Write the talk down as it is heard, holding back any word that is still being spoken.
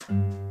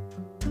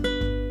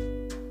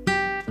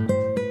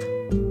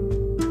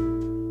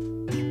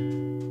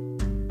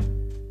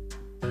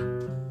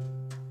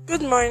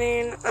Good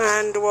morning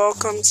and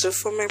welcome to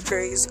Fome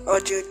Praise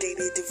Audio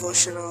Daily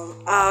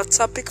Devotional. Our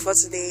topic for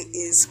today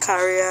is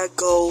career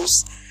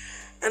goals,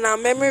 and our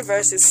memory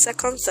verse is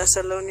 2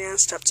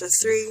 Thessalonians chapter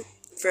 3,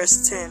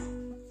 verse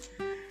 10.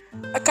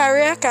 A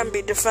career can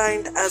be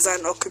defined as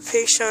an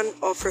occupation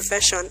or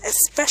profession,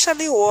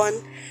 especially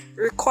one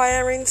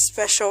requiring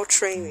special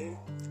training.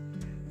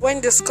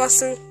 When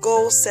discussing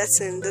goal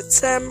setting, the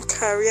term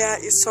career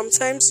is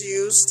sometimes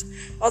used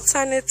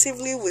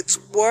alternatively with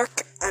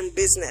work and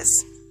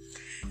business.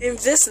 In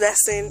this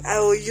lesson, I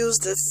will use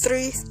the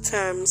three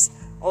terms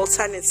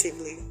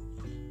alternatively.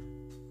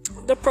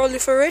 The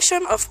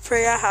proliferation of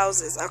prayer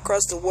houses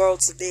across the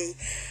world today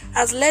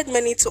has led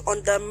many to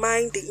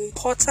undermine the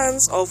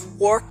importance of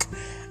work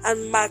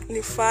and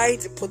magnify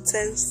the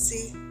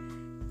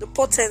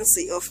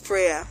potency of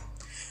prayer.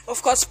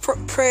 Of course,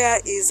 prayer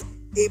is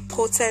a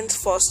potent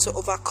force to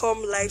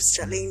overcome life's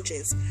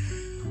challenges,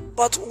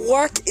 but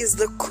work is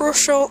the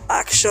crucial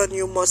action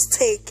you must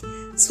take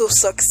to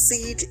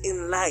succeed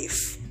in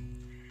life.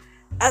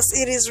 As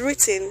it is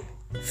written,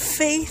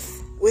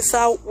 faith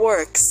without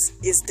works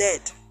is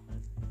dead.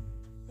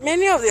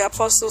 Many of the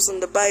apostles in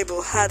the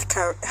Bible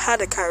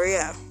had a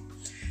career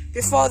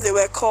before they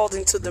were called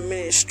into the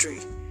ministry.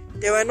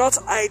 They were not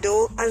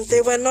idle and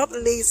they were not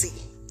lazy.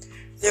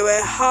 They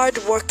were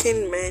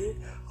hard-working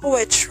men who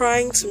were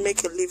trying to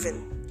make a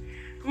living.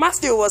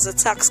 Matthew was a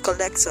tax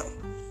collector.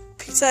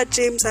 Peter,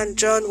 James, and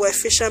John were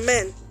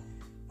fishermen.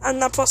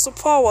 And Apostle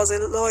Paul was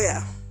a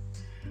lawyer.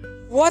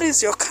 What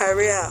is your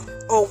career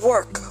or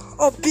work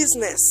or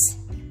business?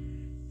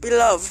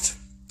 Beloved,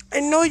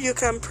 I know you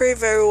can pray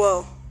very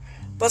well,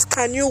 but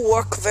can you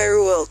work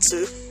very well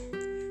too?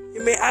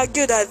 You may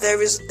argue that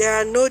there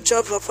are no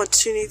job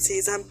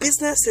opportunities and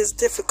business is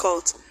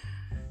difficult.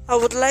 I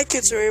would like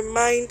you to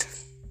remind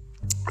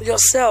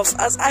yourself,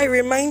 as I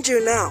remind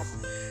you now,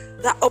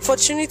 that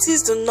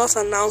opportunities do not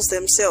announce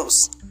themselves.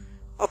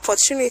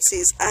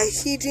 Opportunities are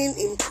hidden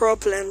in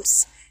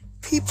problems,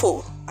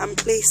 people, and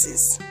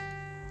places.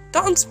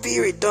 Don't be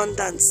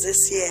redundant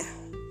this year.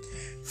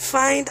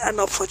 Find an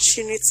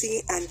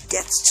opportunity and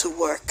get to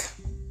work.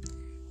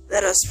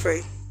 Let us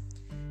pray.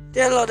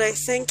 Dear Lord, I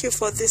thank you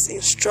for this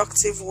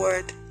instructive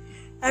word.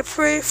 I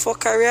pray for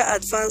career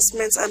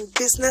advancements and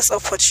business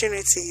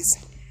opportunities.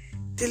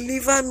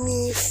 Deliver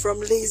me from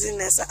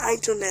laziness,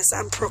 idleness,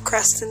 and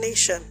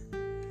procrastination.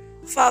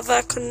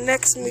 Father,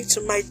 connect me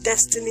to my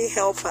destiny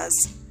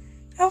helpers.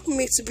 Help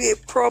me to be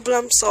a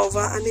problem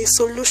solver and a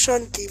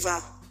solution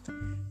giver.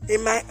 May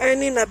my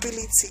earning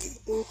ability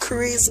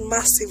increase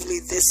massively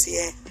this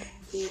year.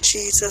 In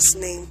Jesus'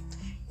 name,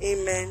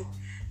 amen.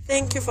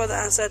 Thank you for the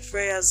answered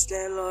prayers,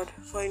 dear Lord.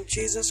 For in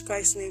Jesus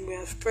Christ's name we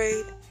have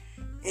prayed.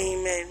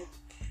 Amen.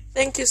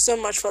 Thank you so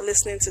much for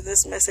listening to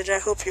this message. I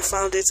hope you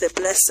found it a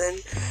blessing.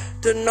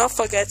 Do not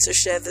forget to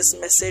share this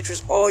message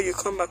with all you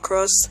come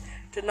across.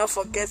 Do not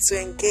forget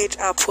to engage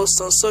our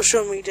posts on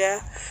social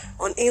media,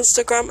 on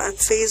Instagram and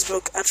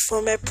Facebook at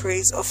Fome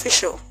Praise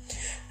Official.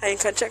 And you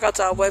can check out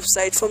our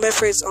website, Fome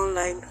Praise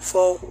Online,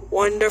 for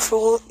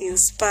wonderful,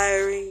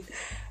 inspiring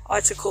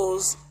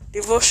articles,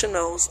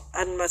 devotionals,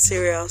 and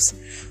materials.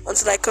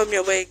 Until I come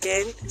your way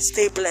again,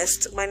 stay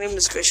blessed. My name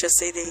is Gracia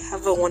Sede.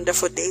 Have a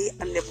wonderful day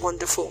and a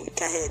wonderful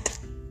week ahead.